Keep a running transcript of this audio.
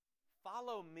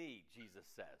Follow me, Jesus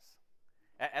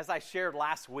says. As I shared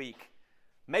last week,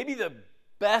 maybe the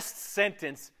best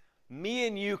sentence me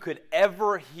and you could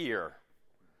ever hear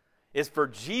is for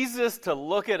Jesus to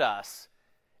look at us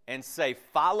and say,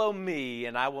 follow me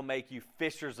and I will make you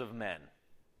fishers of men.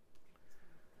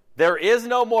 There is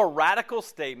no more radical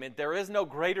statement, there is no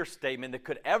greater statement that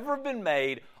could ever have been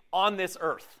made on this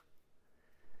earth.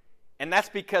 And that's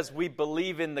because we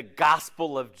believe in the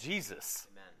gospel of Jesus.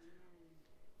 Amen.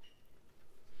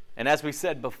 And as we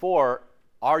said before,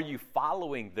 are you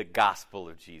following the gospel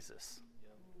of Jesus?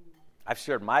 I've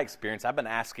shared my experience. I've been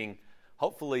asking,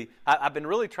 hopefully, I've been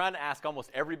really trying to ask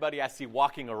almost everybody I see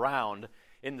walking around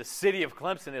in the city of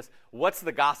Clemson is, what's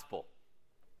the gospel?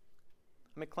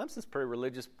 I mean, Clemson's a pretty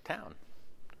religious town.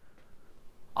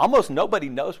 Almost nobody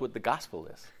knows what the gospel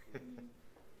is.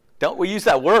 Don't we use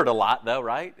that word a lot, though,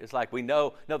 right? It's like we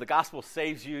know, no, the gospel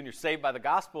saves you and you're saved by the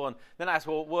gospel. And then I ask,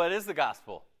 well, what is the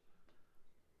gospel?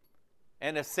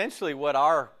 And essentially what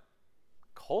our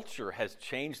culture has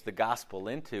changed the gospel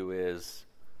into is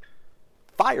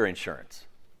fire insurance.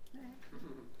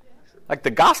 Like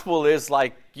the gospel is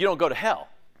like you don't go to hell.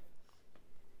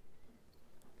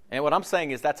 And what I'm saying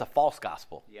is that's a false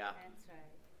gospel. Yeah. That's right.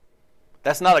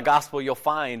 That's not a gospel you'll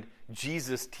find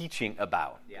Jesus teaching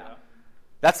about. Yeah.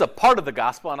 That's a part of the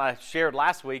gospel, and I shared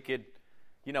last week,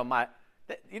 the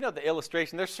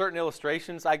illustration, there's certain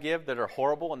illustrations I give that are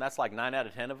horrible, and that's like 9 out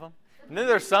of 10 of them. And then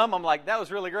there's some I'm like, that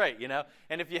was really great,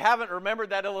 And if you haven't remembered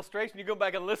that illustration, you go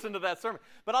back and listen to that sermon.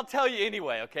 But I'll tell you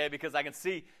anyway, okay, because I can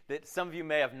see that some of you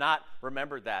may have not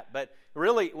remembered that. But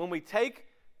really, when we take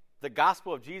the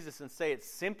gospel of Jesus and say it's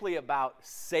simply about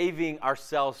saving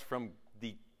ourselves from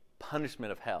the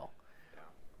punishment of hell.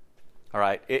 All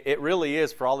right, it really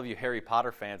is, for all of you Harry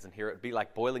Potter fans in here, it'd be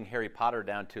like boiling Harry Potter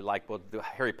down to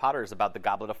Harry Potter is about the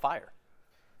goblet of fire.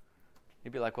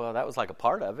 You'd be like, well, that was like a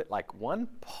part of it, like one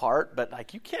part, but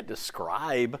like you can't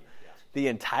describe the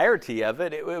entirety of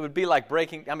it. It would be like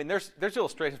breaking, there's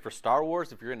illustrations for Star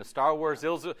Wars, if you're into Star Wars.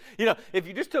 If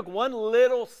you just took one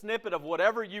little snippet of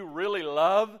whatever you really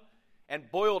love and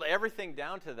boiled everything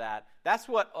down to that, that's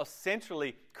what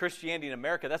essentially Christianity in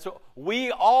America, that's what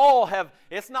we all have.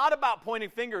 It's not about pointing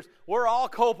fingers. We're all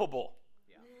culpable.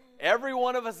 Yeah. Every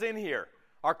one of us in here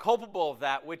are culpable of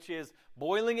that, which is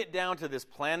boiling it down to this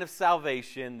plan of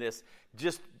salvation,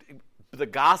 the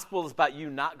gospel is about you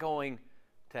not going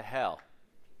to hell.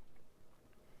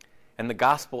 And the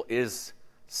gospel is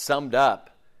summed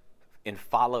up in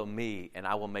follow me and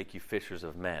I will make you fishers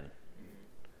of men.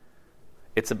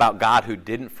 It's about God who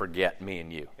didn't forget me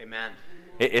and you. Amen.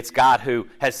 It's God who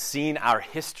has seen our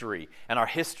history and our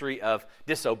history of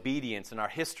disobedience and our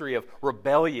history of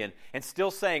rebellion and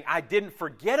still saying, I didn't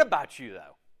forget about you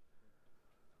though.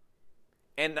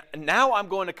 And now I'm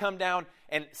going to come down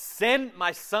and send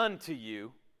my son to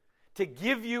you to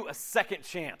give you a second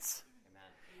chance. Amen.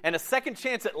 And a second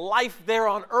chance at life there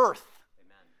on earth.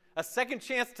 A second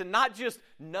chance to not just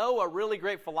know a really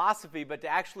great philosophy, but to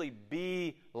actually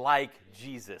be like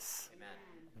Jesus. Amen.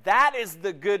 That is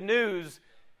the good news.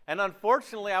 And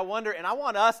unfortunately, I wonder, and I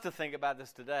want us to think about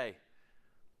this today.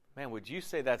 Man, would you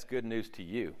say that's good news to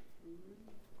you?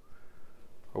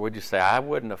 Or would you say, I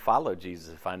wouldn't have followed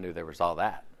Jesus if I knew there was all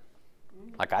that?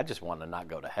 Like, I just want to not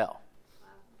go to hell.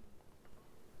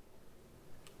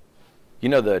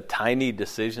 The tiny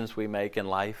decisions we make in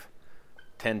life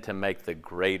tend to make the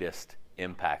greatest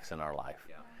impacts in our life.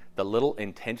 Yeah. The little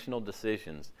intentional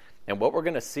decisions. And what we're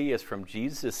going to see is from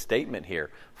Jesus' statement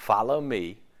here, follow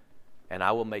me and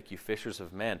I will make you fishers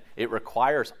of men. It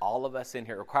requires all of us in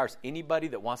here. It requires anybody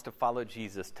that wants to follow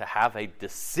Jesus to have a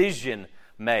decision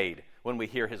made when we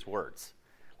hear his words.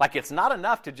 Like it's not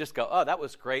enough to just go, oh, that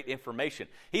was great information.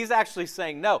 He's actually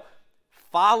saying, no,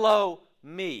 follow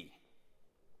me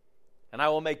and I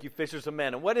will make you fishers of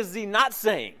men. And what is he not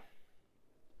saying?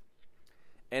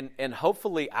 And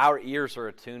hopefully our ears are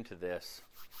attuned to this,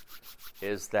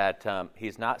 is that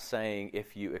he's not saying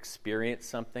if you experience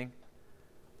something,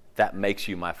 that makes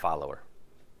you my follower.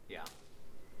 Yeah.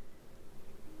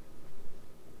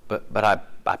 But I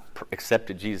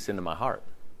accepted Jesus into my heart.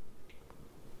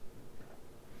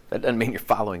 That doesn't mean you're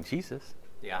following Jesus.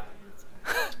 Yeah.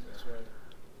 That's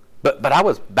right. But I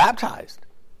was baptized.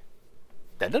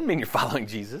 That doesn't mean you're following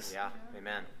Jesus. Yeah.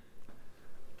 Amen.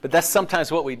 But that's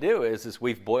sometimes what we do is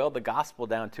we've boiled the gospel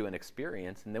down to an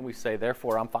experience, and then we say,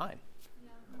 therefore, I'm fine. Yeah.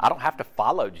 I don't have to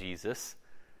follow Jesus.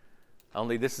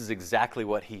 Only this is exactly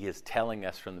what he is telling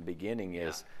us from the beginning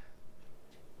is,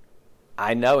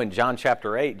 I know in John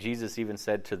chapter 8, Jesus even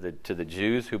said to the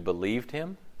Jews who believed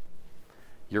him,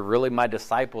 you're really my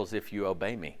disciples if you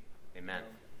obey me. Amen.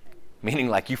 Meaning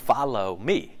like you follow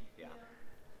me. Yeah.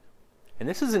 And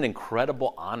this is an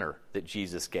incredible honor that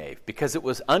Jesus gave because it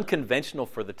was unconventional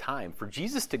for the time. For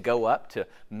Jesus to go up to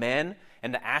men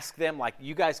and to ask them, like,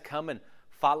 you guys come and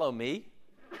follow me,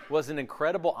 was an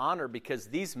incredible honor because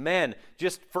these men,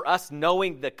 just for us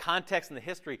knowing the context and the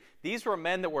history, these were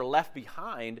men that were left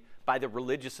behind by the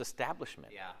religious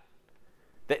establishment.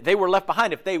 Yeah. They were left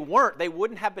behind. If they weren't, they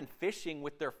wouldn't have been fishing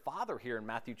with their father here in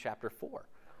Matthew chapter 4.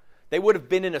 They would have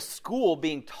been in a school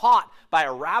being taught by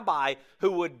a rabbi who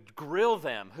would grill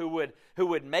them, who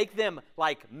would make them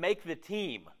make the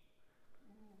team.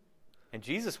 And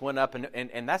Jesus went up,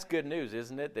 and that's good news,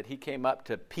 isn't it? That he came up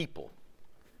to people.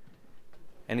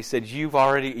 And he said, you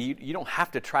don't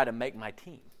have to try to make my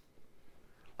team.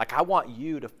 Like, I want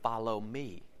you to follow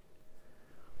me.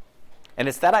 And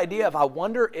it's that idea of, I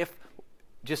wonder if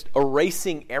just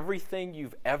erasing everything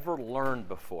you've ever learned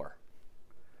before,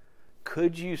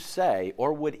 could you say,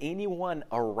 or would anyone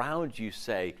around you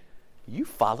say, you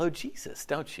follow Jesus,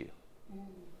 don't you?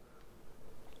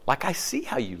 Like, I see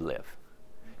how you live.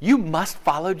 You must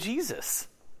follow Jesus.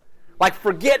 Like,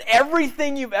 forget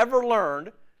everything you've ever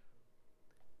learned.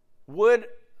 Would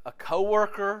a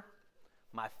coworker,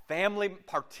 my family,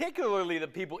 particularly the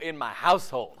people in my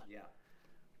household,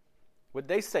 would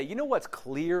they say, you know what's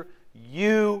clear?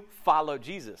 You follow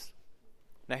Jesus.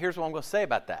 Now, here's what I'm going to say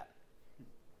about that.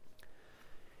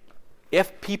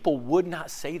 If people would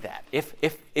not say that,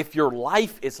 if your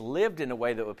life is lived in a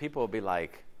way that people will be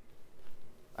like,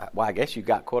 well, I guess you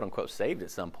got quote unquote saved at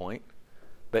some point,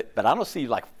 but I don't see you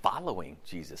like following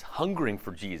Jesus, hungering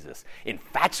for Jesus,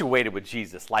 infatuated with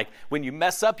Jesus. Like when you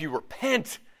mess up, you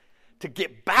repent to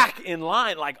get back in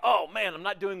line. Like, oh man, I'm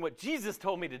not doing what Jesus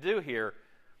told me to do here.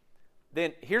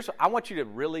 Then I want you to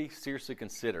really seriously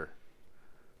consider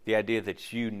the idea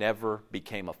that you never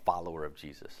became a follower of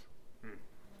Jesus.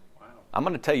 I'm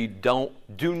going to tell you,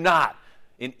 do not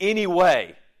in any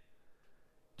way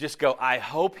just go, I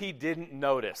hope he didn't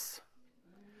notice.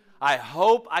 I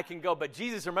hope I can go. But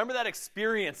Jesus, remember that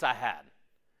experience I had.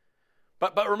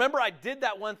 But remember I did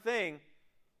that one thing.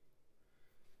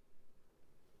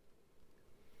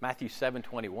 Matthew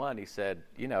 7:21, he said,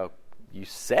 you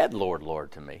said, Lord,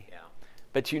 Lord to me. Yeah.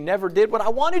 But you never did what I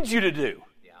wanted you to do.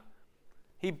 Yeah.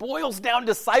 He boils down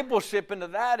discipleship into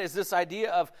that is this idea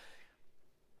of,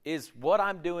 is what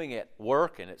I'm doing at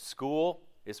work and at school,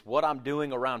 is what I'm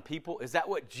doing around people, is that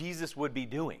what Jesus would be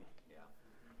doing? Yeah.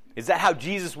 Is that how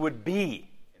Jesus would be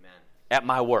Amen. at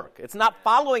my work? It's not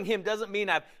following him doesn't mean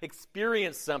I've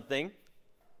experienced something.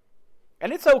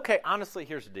 And it's okay. Honestly,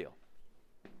 here's the deal.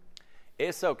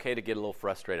 It's okay to get a little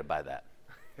frustrated by that.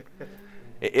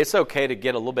 It's okay to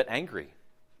get a little bit angry.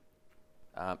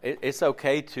 It's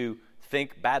okay to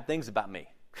think bad things about me.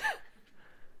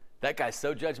 That guy's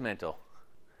so judgmental.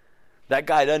 That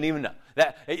guy doesn't even know.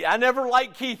 I never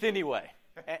liked Keith anyway.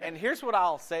 And here's what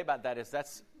I'll say about that is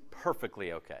that's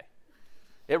perfectly okay.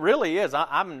 It really is.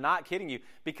 I'm not kidding you.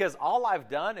 Because all I've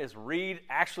done is read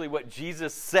actually what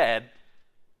Jesus said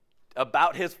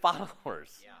about his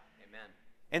followers. Yeah, amen.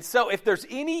 And so if there's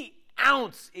any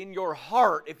ounce in your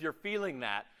heart, if you're feeling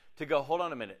that, to go, hold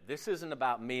on a minute. This isn't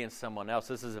about me and someone else.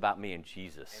 This is about me and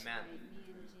Jesus. Amen.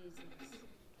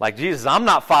 Like, Jesus, I'm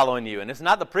not following you. And it's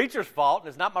not the preacher's fault. And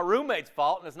it's not my roommate's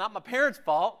fault. And it's not my parents'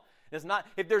 fault. And it's not.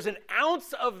 If there's an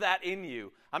ounce of that in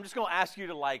you, I'm just going to ask you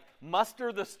to,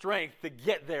 muster the strength to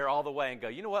get there all the way and go,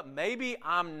 you know what? Maybe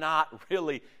I'm not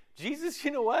really. Jesus,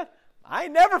 you know what? I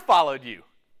ain't never followed you.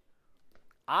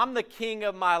 I'm the king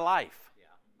of my life.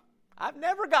 Yeah. I've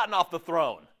never gotten off the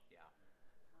throne. Yeah.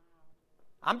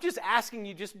 I'm just asking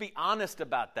you, just be honest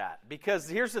about that. Because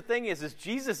here's the thing is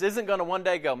Jesus isn't going to one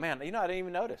day go, man, I didn't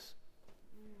even notice.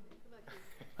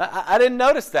 I didn't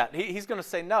notice that. He's going to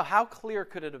say, no, how clear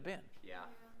could it have been? Yeah.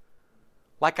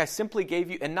 Like I simply gave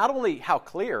you, and not only how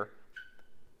clear,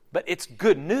 but it's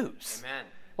good news. Amen.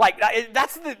 Like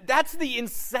that's the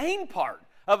insane part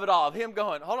of it all, of him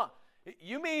going, hold on,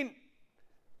 you mean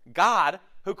God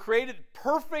who created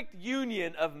perfect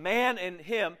union of man and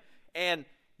him, and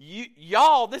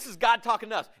y'all, this is God talking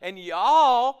to us, and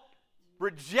y'all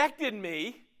rejected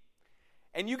me,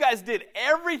 and you guys did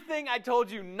everything I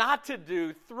told you not to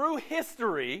do through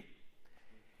history,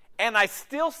 and I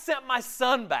still sent my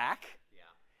son back,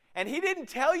 and he didn't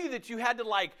tell you that you had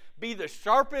to be the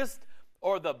sharpest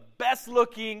or the best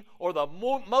looking or the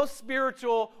most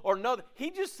spiritual or no.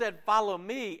 He just said, follow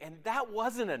me, and that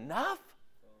wasn't enough.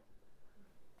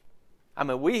 I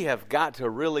mean, we have got to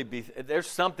really be, there's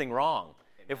something wrong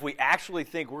if we actually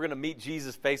think we're going to meet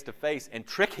Jesus face to face and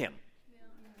trick him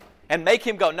and make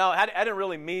him go, no, I didn't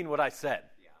really mean what I said.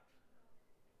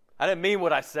 I didn't mean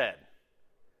what I said.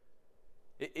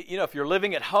 If you're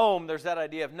living at home, there's that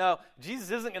idea of, no, Jesus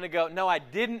isn't going to go, no, I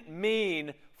didn't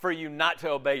mean for you not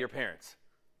to obey your parents.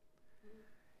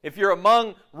 If you're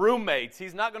among roommates,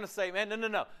 he's not going to say, man,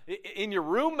 no. In your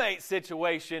roommate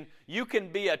situation, you can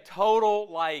be a total,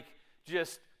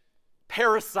 just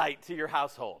parasite to your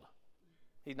household.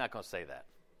 He's not going to say that.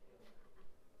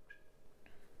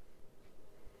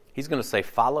 He's going to say,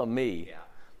 follow me. Yeah.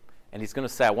 And he's going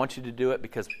to say, I want you to do it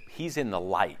because he's in the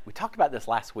light. We talked about this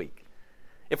last week.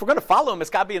 If we're going to follow him, it's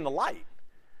got to be in the light.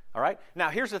 All right? Now,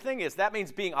 here's the thing is, that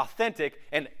means being authentic,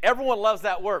 and everyone loves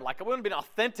that word. I want to be an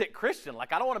authentic Christian. I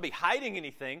don't want to be hiding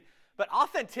anything. But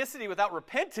authenticity without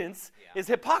repentance is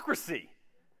hypocrisy.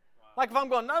 If I'm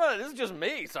going, no, this is just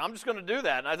me, so I'm just going to do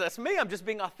that. And that's me, I'm just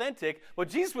being authentic. Well,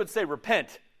 Jesus would say,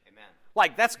 repent.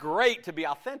 Amen. That's great to be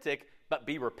authentic, but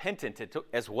be repentant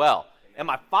as well. Amen. Am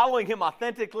I following him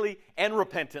authentically and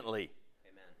repentantly?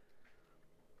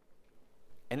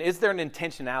 And is there an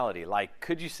intentionality?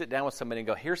 Could you sit down with somebody and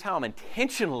go, here's how I'm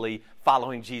intentionally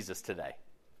following Jesus today?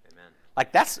 Amen.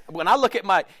 That's, when I look at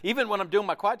even when I'm doing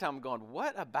my quiet time, I'm going,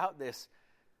 what about this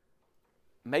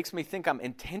makes me think I'm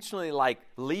intentionally,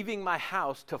 leaving my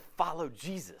house to follow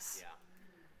Jesus? Yeah.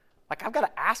 I've got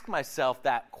to ask myself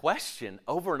that question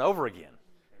over and over again.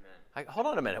 Amen. Hold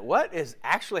on a minute. What is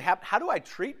actually happening? How do I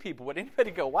treat people? Would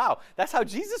anybody go, wow, that's how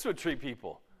Jesus would treat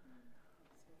people?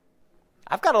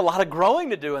 I've got a lot of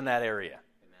growing to do in that area.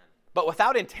 Amen. But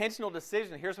without intentional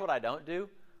decision, here's what I don't do.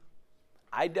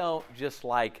 I don't just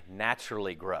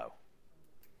naturally grow.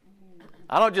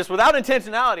 I don't just, without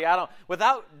intentionality,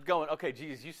 without going, okay,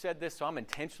 Jesus, you said this, so I'm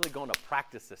intentionally going to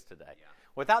practice this today. Yeah.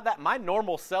 Without that, my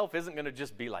normal self isn't going to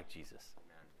just be like Jesus.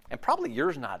 Amen. And probably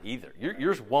yours not either.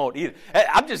 Yours won't either.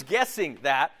 I'm just guessing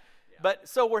that. Yeah. But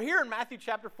so we're here in Matthew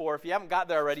chapter 4. If you haven't got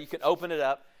there already, you can open it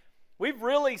up. We've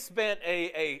really spent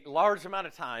a large amount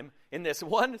of time in this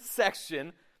one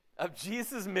section of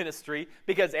Jesus' ministry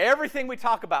because everything we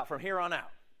talk about from here on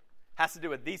out has to do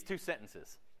with these two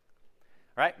sentences.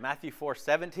 All right, Matthew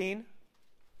 4:17,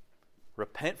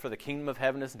 repent for the kingdom of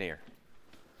heaven is near.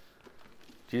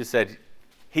 Jesus said,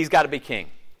 he's got to be king.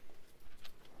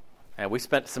 And we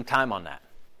spent some time on that.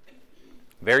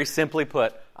 Very simply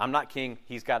put, I'm not king,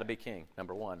 he's got to be king,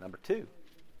 number one. Number two,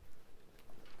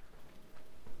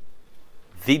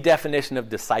 the definition of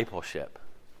discipleship.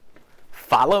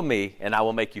 Follow me, and I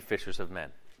will make you fishers of men.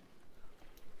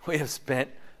 We have spent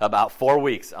about 4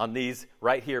 weeks on these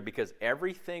right here because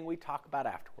everything we talk about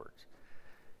afterwards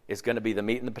is going to be the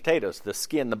meat and the potatoes, the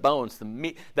skin, the bones, the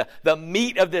meat. The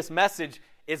meat of this message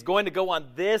is going to go on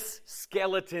this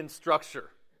skeleton structure.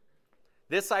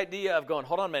 This idea of going,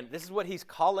 hold on a minute, this is what he's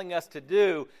calling us to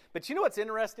do. But you know what's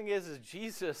interesting is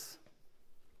Jesus,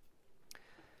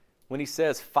 when he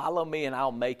says, follow me and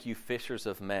I'll make you fishers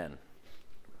of men.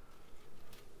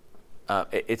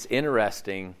 It's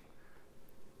interesting.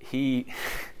 He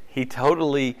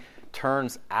totally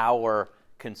turns our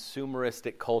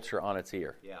consumeristic culture on its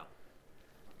ear. Yeah.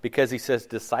 Because he says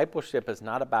discipleship is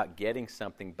not about getting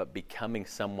something, but becoming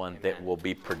someone Amen. That will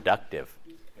be productive.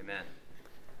 Amen.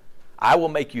 I will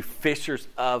make you fishers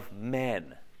of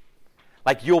men.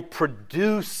 You'll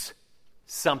produce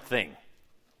something.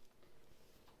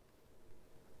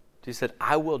 Jesus said,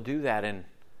 I will do that. And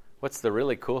what's the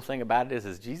really cool thing about it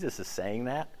is Jesus is saying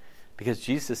that because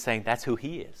Jesus is saying that's who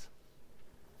he is.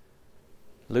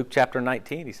 Luke chapter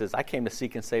 19, he says, I came to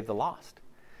seek and save the lost.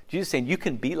 Jesus is saying, you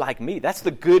can be like me. That's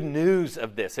the good news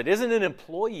of this. It isn't an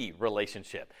employee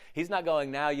relationship. He's not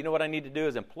going, now, you know what I need to do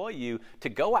is employ you to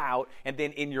go out and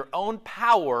then in your own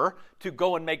power to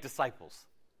go and make disciples.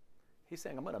 He's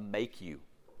saying, I'm going to make you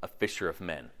a fisher of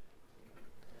men.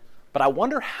 But I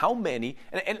wonder how many,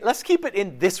 and let's keep it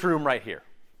in this room right here.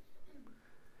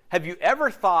 Have you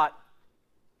ever thought,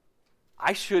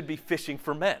 I should be fishing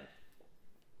for men?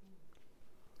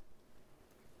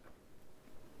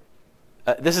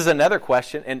 This is another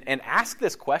question, and ask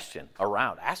this question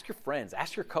around. Ask your friends,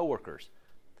 ask your coworkers.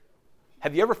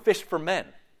 Have you ever fished for men?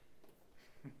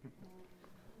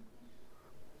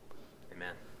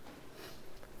 Amen.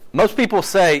 Most people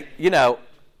say,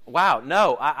 wow,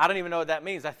 no, I don't even know what that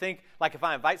means. I think, if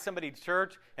I invite somebody to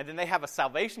church and then they have a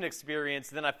salvation experience,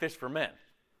 then I fish for men.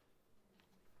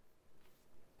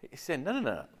 He said,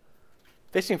 no.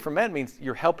 Fishing for men means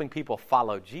you're helping people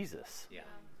follow Jesus. Yeah.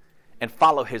 And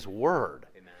follow his word.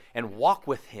 Amen. And walk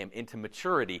with him into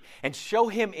maturity and show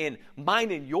him in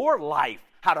your life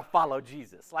how to follow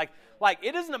Jesus.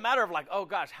 It isn't a matter of oh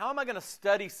gosh, how am I going to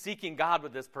study seeking God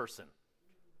with this person?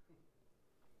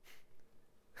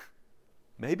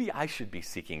 Maybe I should be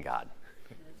seeking God.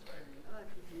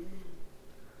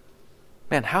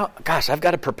 Man, I've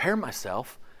got to prepare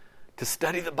myself to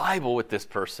study the Bible with this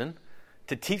person,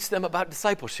 to teach them about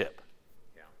discipleship.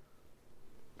 Yeah.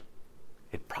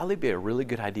 It'd probably be a really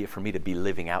good idea for me to be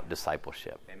living out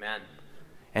discipleship. Amen.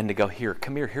 And to go,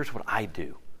 come here, here's what I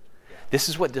do. Yeah. This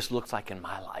is what this looks like in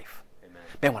my life. Amen.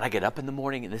 Man, when I get up in the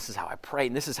morning, and this is how I pray,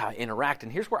 and this is how I interact,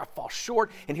 and here's where I fall short,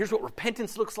 and here's what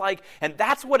repentance looks like, and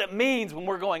that's what it means when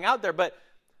we're going out there. But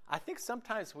I think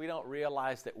sometimes we don't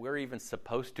realize that we're even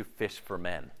supposed to fish for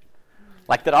men.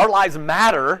 Like that our lives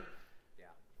matter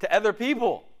to other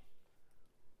people.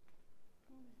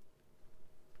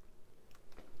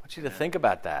 I want you to think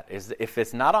about that. If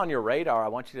it's not on your radar, I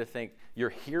want you to think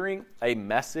you're hearing a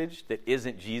message that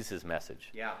isn't Jesus' message.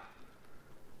 Yeah.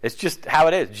 It's just how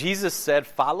it is. Jesus said,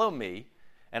 follow me,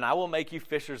 and I will make you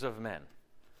fishers of men.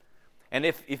 And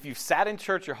if you've sat in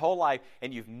church your whole life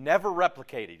and you've never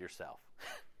replicated yourself,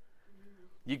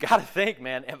 you got to think,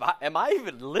 man, am I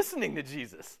even listening to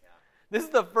Jesus? Yeah. This is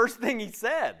the first thing he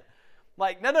said.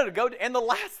 Like, no, go. And the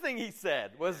last thing he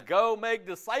said was, go make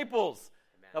disciples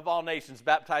of all nations,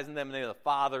 baptizing them in the name of the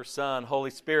Father, Son,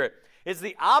 Holy Spirit. It's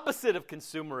the opposite of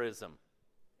consumerism.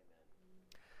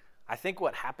 I think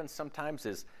what happens sometimes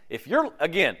is, if you're,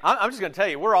 again, I'm just going to tell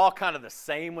you, we're all kind of the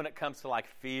same when it comes to like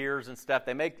fears and stuff.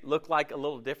 They may look like a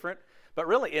little different, but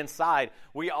really inside,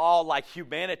 we all, like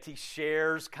humanity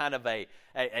shares kind of a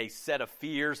set of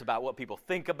fears about what people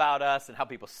think about us and how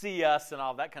people see us and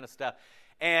all that kind of stuff.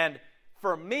 And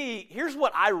for me, here's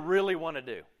what I really want to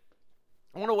do.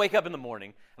 I want to wake up in the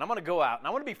morning, and I'm going to go out, and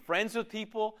I want to be friends with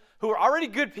people who are already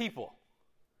good people,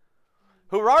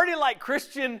 who are already like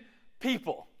Christian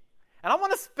people. And I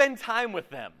want to spend time with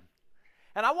them.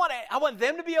 And I want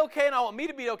them to be okay, and I want me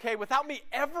to be okay without me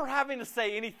ever having to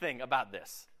say anything about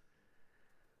this.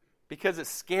 Because it's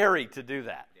scary to do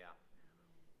that. Yeah.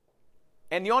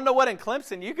 And you all know what? In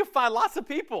Clemson, you can find lots of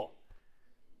people.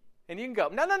 And you can go,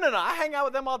 no, I hang out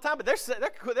with them all the time, but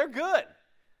they're good.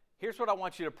 Here's what I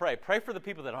want you to pray. Pray for the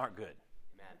people that aren't good.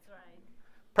 That's right.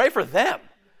 Pray for them.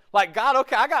 Like, God,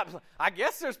 okay, I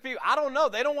guess there's people, I don't know,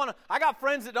 they don't want to, I got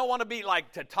friends that don't want to be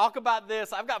like, to talk about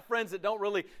this. I've got friends that don't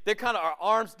really, they're kind of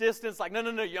arm's distance, like, no,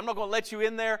 I'm not going to let you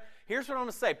in there. Here's what I'm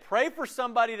going to say. Pray for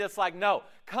somebody that's like, no,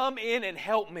 come in and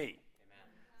help me. Amen.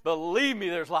 Believe me,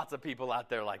 there's lots of people out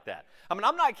there like that. I mean,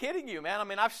 I'm not kidding you, man. I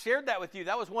mean, I've shared that with you.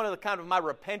 That was one of the kind of my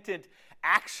repentant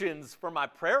actions for my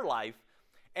prayer life.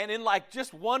 And in like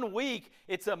just 1 week,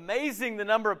 it's amazing the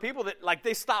number of people that, like,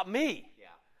 they stop me.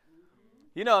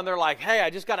 You know, and they're like, hey, I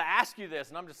just got to ask you this.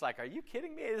 And I'm just like, are you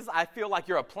kidding me? I feel like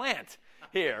you're a plant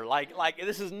here. Like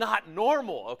this is not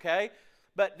normal, okay?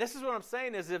 But this is what I'm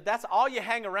saying is, if that's all you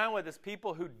hang around with is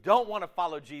people who don't want to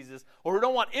follow Jesus or who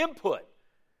don't want input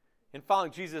in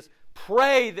following Jesus,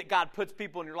 pray that God puts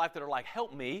people in your life that are like,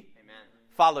 help me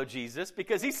follow Jesus.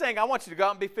 Because he's saying, I want you to go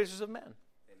out and be fishers of men.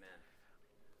 Amen.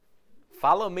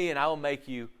 Follow me and I will make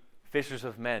you fishers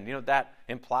of men. You know, that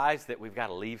implies that we've got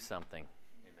to leave something.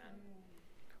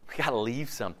 We got to leave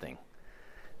something.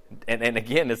 And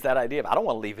again, it's that idea of I don't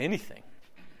want to leave anything.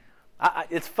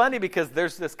 It's funny because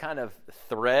there's this kind of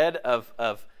thread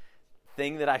of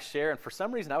thing that I share, and for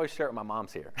some reason I always share it with my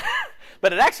mom's here.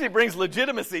 But it actually brings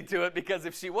legitimacy to it, because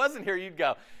if she wasn't here, you'd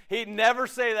go, he'd never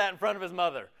say that in front of his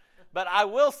mother. But I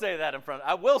will say that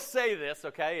I will say this,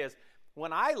 okay, is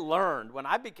when I learned,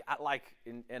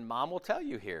 and Mom will tell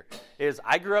you here, is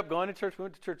I grew up going to church. We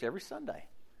went to church every Sunday.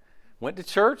 Went to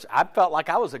church. I felt like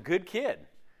I was a good kid.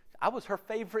 I was her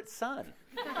favorite son.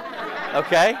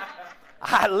 Okay?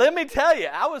 Let me tell you,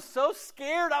 I was so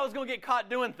scared I was going to get caught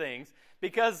doing things,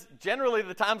 because generally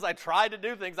the times I tried to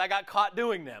do things, I got caught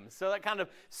doing them. So that kind of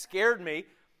scared me.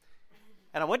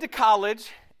 And I went to college,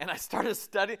 and I started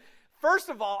studying. First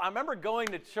of all, I remember going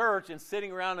to church and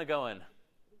sitting around and going,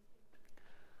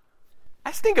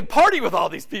 I stink a party with all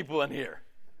these people in here.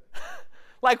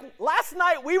 Like, last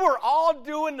night we were all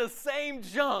doing the same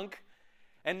junk,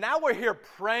 and now we're here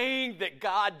praying that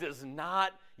God does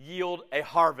not yield a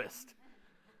harvest.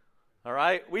 All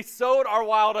right? We sowed our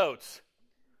wild oats.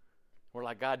 We're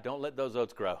like, God, don't let those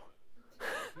oats grow.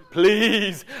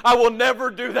 Please, I will never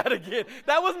do that again.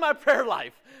 That was my prayer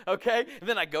life, okay? And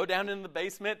then I go down in the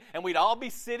basement, and we'd all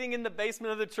be sitting in the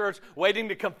basement of the church waiting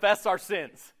to confess our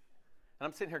sins. And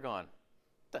I'm sitting here going,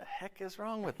 what the heck is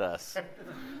wrong with us?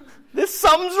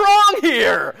 Something's wrong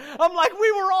here. I'm like,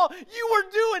 you were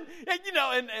doing,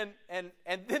 and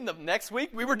then the next week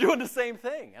we were doing the same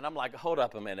thing. And I'm like, hold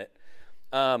up a minute.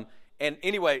 And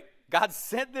anyway, God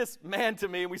sent this man to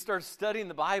me, and we started studying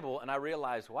the Bible, and I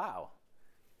realized, wow,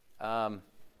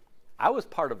 I was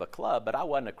part of a club, but I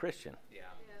wasn't a Christian. Yeah.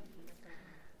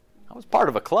 I was part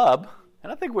of a club,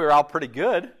 and I think we were all pretty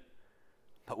good.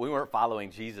 But we weren't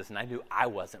following Jesus, and I knew I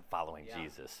wasn't following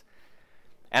Jesus.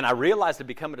 And I realized to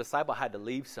become a disciple, I had to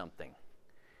leave something.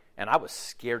 And I was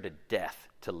scared to death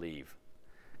to leave.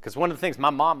 Because one of the things,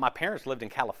 my parents lived in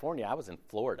California. I was in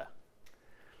Florida.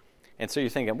 And so you're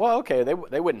thinking, well, okay,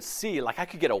 they wouldn't see. Like, I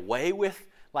could get away with,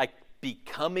 like,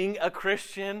 becoming a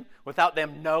Christian without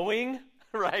them knowing,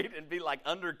 right? And be, like,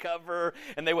 undercover.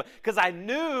 And they would, because I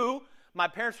knew my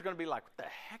parents were going to be like, what the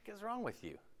heck is wrong with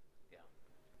you?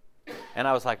 Yeah. And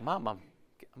I was like, Mom, I'm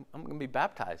going to be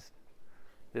baptized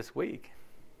this week.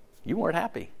 You weren't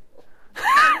happy.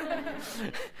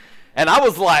 And I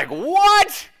was like,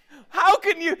 what? How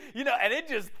can you, and it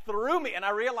just threw me. And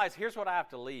I realized, here's what I have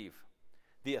to leave.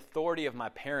 The authority of my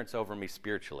parents over me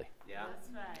spiritually. Yeah. That's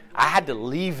right. I had to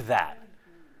leave that.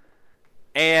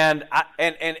 And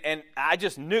I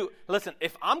just knew, listen,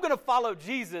 if I'm going to follow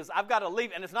Jesus, I've got to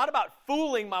leave. And it's not about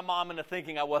fooling my mom into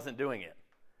thinking I wasn't doing it.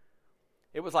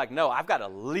 It was like, no, I've got to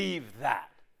leave that.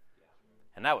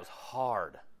 And that was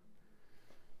hard.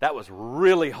 That was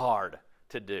really hard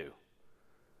to do.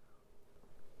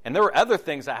 And there were other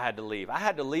things I had to leave. I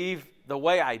had to leave the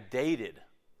way I dated.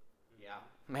 Yeah.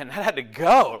 Man, that had to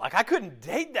go. Like, I couldn't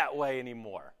date that way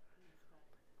anymore.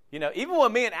 Even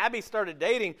when me and Abby started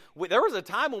dating, there was a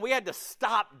time when we had to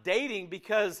stop dating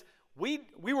because we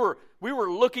were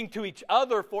looking to each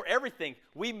other for everything.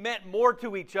 We meant more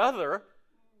to each other.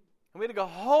 And we had to go,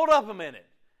 hold up a minute.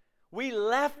 We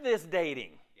left this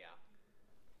dating. Yeah.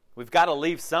 We've got to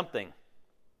leave something.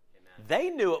 Amen. They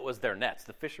knew it was their nets,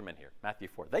 the fishermen here, Matthew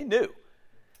 4. They knew.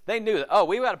 They knew that,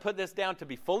 we've got to put this down to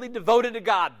be fully devoted to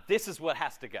God. This is what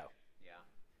has to go. Yeah.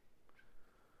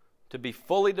 To be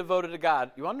fully devoted to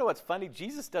God. You want to know what's funny?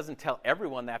 Jesus doesn't tell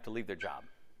everyone they have to leave their job.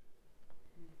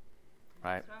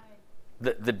 Right?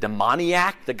 That's right. The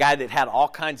demoniac, the guy that had all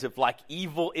kinds of like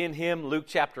evil in him, Luke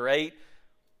chapter 8,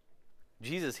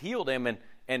 Jesus healed him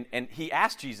and he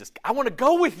asked Jesus, I want to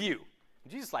go with you.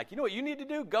 And Jesus is like, you know what you need to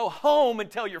do? Go home and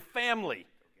tell your family.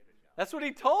 That's what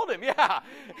he told him, yeah.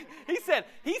 He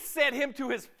sent him to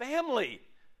his family.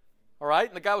 All right?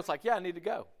 And the guy was like, yeah, I need to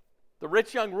go. The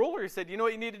rich young ruler, he said, you know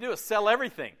what you need to do is sell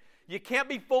everything. You can't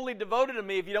be fully devoted to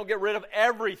me if you don't get rid of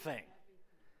everything.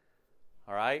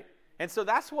 All right? And so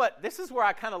this is where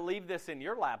I kind of leave this in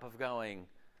your lap of going,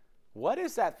 what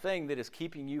is that thing that is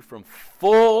keeping you from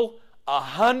full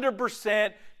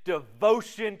 100%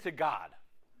 devotion to God?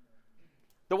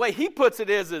 The way he puts it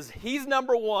is he's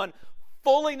number one,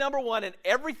 fully number one, and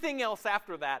everything else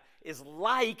after that is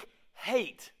like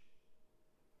hate.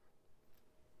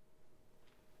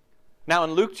 Now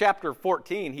in Luke chapter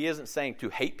 14, he isn't saying to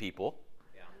hate people,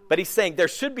 but he's saying there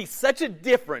should be such a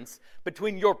difference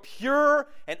between your pure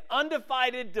and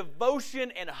undivided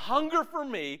devotion and hunger for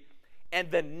me and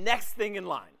the next thing in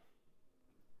line.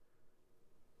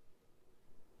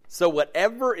 So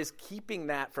whatever is keeping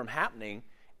that from happening,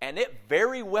 and it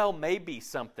very well may be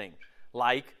something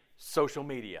like social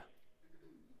media.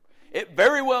 It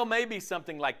very well may be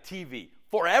something like TV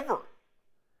forever.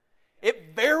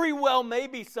 It very well may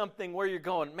be something where you're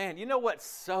going, man, you know what's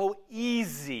so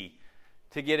easy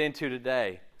to get into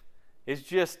today is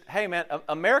just, hey man,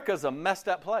 America's a messed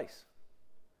up place.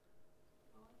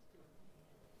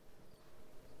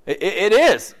 It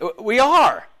is. We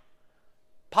are.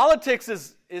 Politics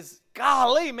is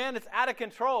golly, man, it's out of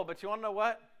control. But you want to know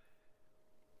what?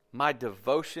 My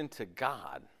devotion to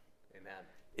God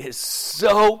is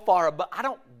so far above. I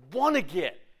don't want to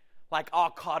get like all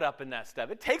caught up in that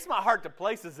stuff. It takes my heart to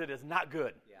places that is not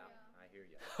good. Yeah, I hear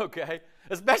you. Okay?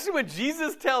 Especially when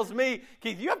Jesus tells me,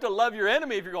 Keith, you have to love your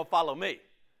enemy if you're going to follow me.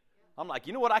 I'm like,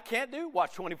 you know what I can't do?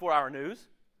 Watch 24-hour news.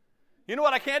 You know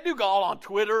what I can't do? Go all on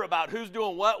Twitter about who's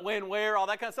doing what, when, where, all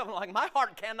that kind of stuff. I'm like, my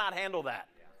heart cannot handle that.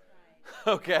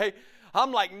 Yeah. Okay?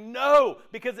 I'm like, no,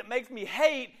 because it makes me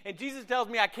hate, and Jesus tells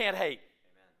me I can't hate.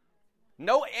 Amen.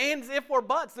 No ands, if, or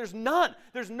buts. There's none.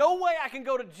 There's no way I can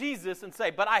go to Jesus and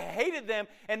say, but I hated them,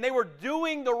 and they were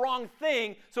doing the wrong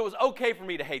thing, so it was okay for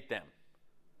me to hate them.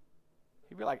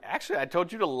 He'd be like, actually, I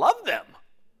told you to love them.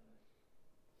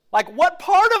 Like, what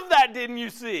part of that didn't you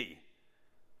see?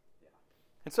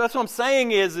 And so that's what I'm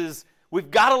saying is we've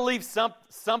got to leave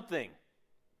something.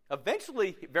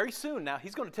 Eventually, very soon now,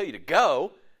 he's going to tell you to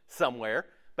go somewhere.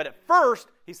 But at first,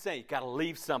 he's saying you've got to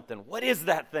leave something. What is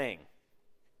that thing?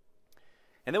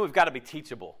 And then we've got to be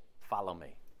teachable. Follow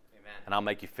me. Amen. And I'll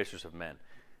make you fishers of men.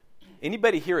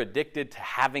 Anybody here addicted to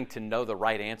having to know the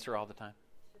right answer all the time?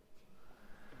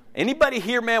 Anybody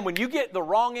here, man, when you get the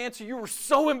wrong answer, you were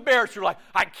so embarrassed. You're like,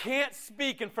 I can't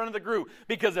speak in front of the group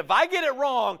because if I get it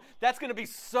wrong, that's going to be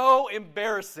so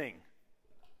embarrassing.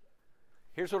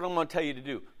 Here's what I'm going to tell you to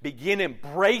do. Begin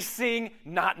embracing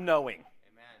not knowing.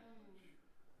 Amen.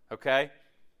 Okay?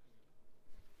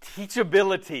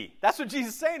 teachability. That's what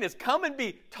Jesus is saying is come and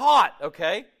be taught,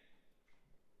 okay?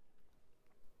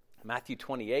 Matthew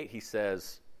 28, he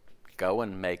says, go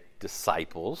and make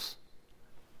disciples,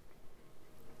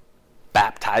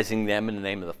 baptizing them in the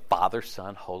name of the Father,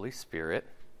 Son, Holy Spirit,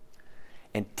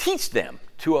 and teach them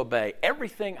to obey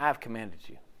everything I've commanded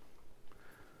you.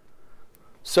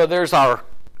 So there's our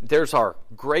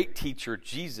great teacher,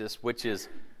 Jesus, which is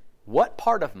what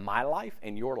part of my life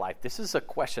and your life, this is a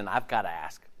question I've got to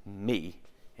ask me,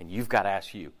 and you've got to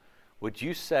ask you. Would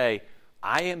you say,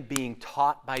 I am being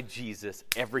taught by Jesus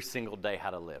every single day how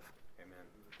to live?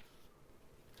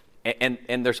 Amen.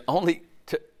 And there's only,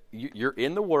 you're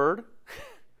in the Word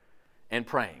and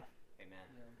praying.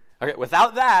 Amen. Okay,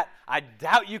 without that, I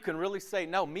doubt you can really say,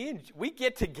 no, we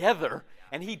get together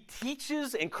and he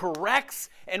teaches and corrects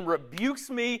and rebukes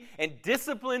me and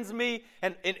disciplines me.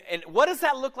 And what does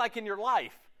that look like in your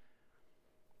life?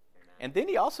 Amen. And then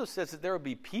he also says that there will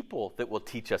be people that will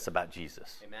teach us about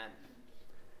Jesus. Amen.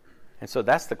 And so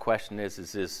that's the question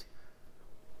is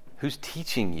who's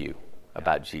teaching you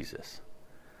about Jesus?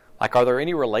 Like, are there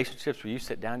any relationships where you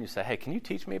sit down and you say, hey, can you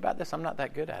teach me about this? I'm not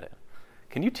that good at it.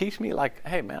 Can you teach me, like,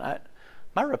 hey, man,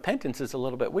 my repentance is a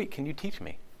little bit weak. Can you teach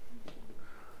me?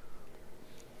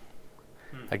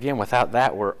 Again, without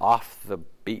that, we're off the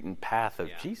beaten path of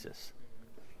Jesus.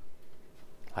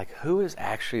 Like, who is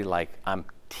actually, like, I'm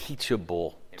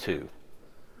teachable to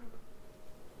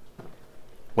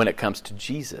when it comes to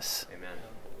Jesus? Amen.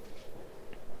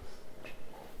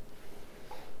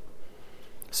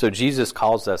 So Jesus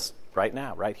calls us right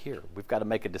now, right here. We've got to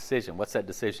make a decision. What's that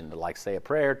decision? To, like, say a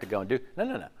prayer, to go and do?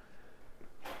 No.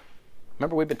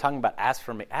 Remember, we've been talking about as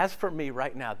for me. As for me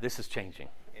right now, this is changing.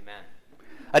 Amen.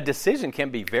 A decision can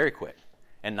be very quick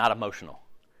and not emotional.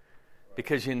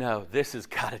 Because this has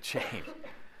got to change.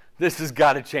 This has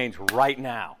got to change right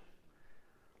now.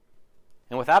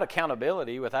 And without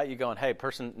accountability, without you going, hey,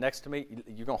 person next to me,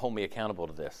 you're going to hold me accountable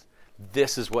to this.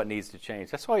 This is what needs to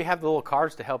change. That's why you have the little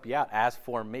cards to help you out. As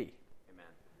for me. Amen.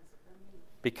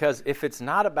 Because if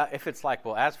it's like,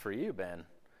 well, as for you, Ben,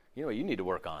 you know what you need to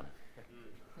work on.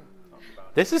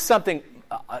 This is something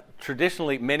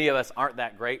traditionally many of us aren't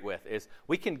that great with, is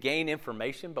we can gain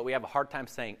information, but we have a hard time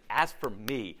saying, as for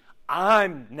me,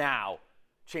 I'm now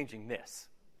changing this.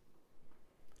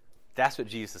 That's what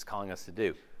Jesus is calling us to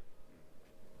do.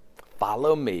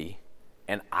 Follow me,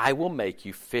 and I will make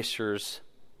you fishers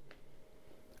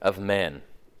of men.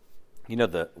 You know,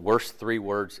 the worst three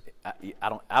words, I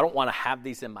don't want to have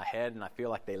these in my head, and I feel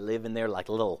like they live in there like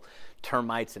little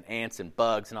termites and ants and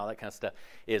bugs and all that kind of stuff,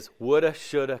 is woulda,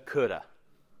 shoulda, coulda.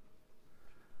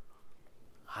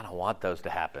 I don't want those to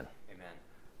happen.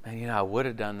 Amen. Man, I would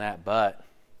have done that, but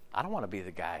I don't want to be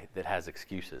the guy that has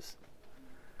excuses.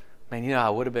 Man, I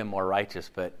would have been more righteous,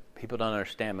 but people don't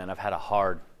understand, man, I've had a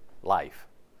hard life.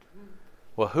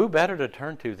 Well, who better to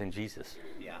turn to than Jesus?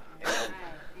 Yeah. Amen.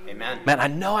 Amen. Man, I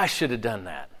know I should have done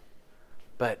that.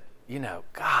 But,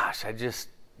 gosh, I just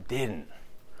didn't.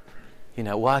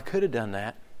 Well, I could have done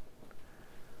that.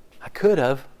 I could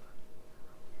have.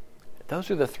 Those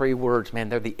are the three words, man.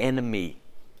 They're the enemy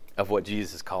of what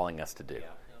Jesus is calling us to do. Yeah.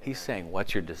 He's saying,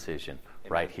 what's your decision?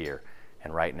 Amen. Right here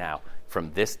and right now?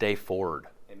 From this day forward.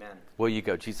 Amen. Will you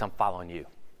go, Jesus, I'm following you.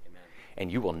 Amen.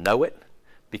 And you will know it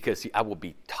because I will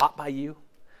be taught by you.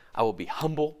 I will be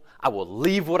humble. I will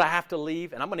leave what I have to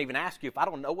leave. And I'm going to even ask you, if I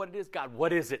don't know what it is, God,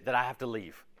 what is it that I have to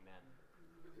leave?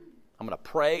 Amen. I'm going to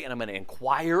pray and I'm going to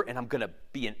inquire and I'm going to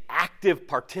be an active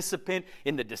participant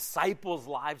in the disciples'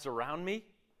 lives around me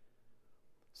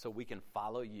so we can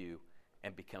follow you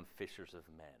and become fishers of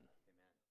men.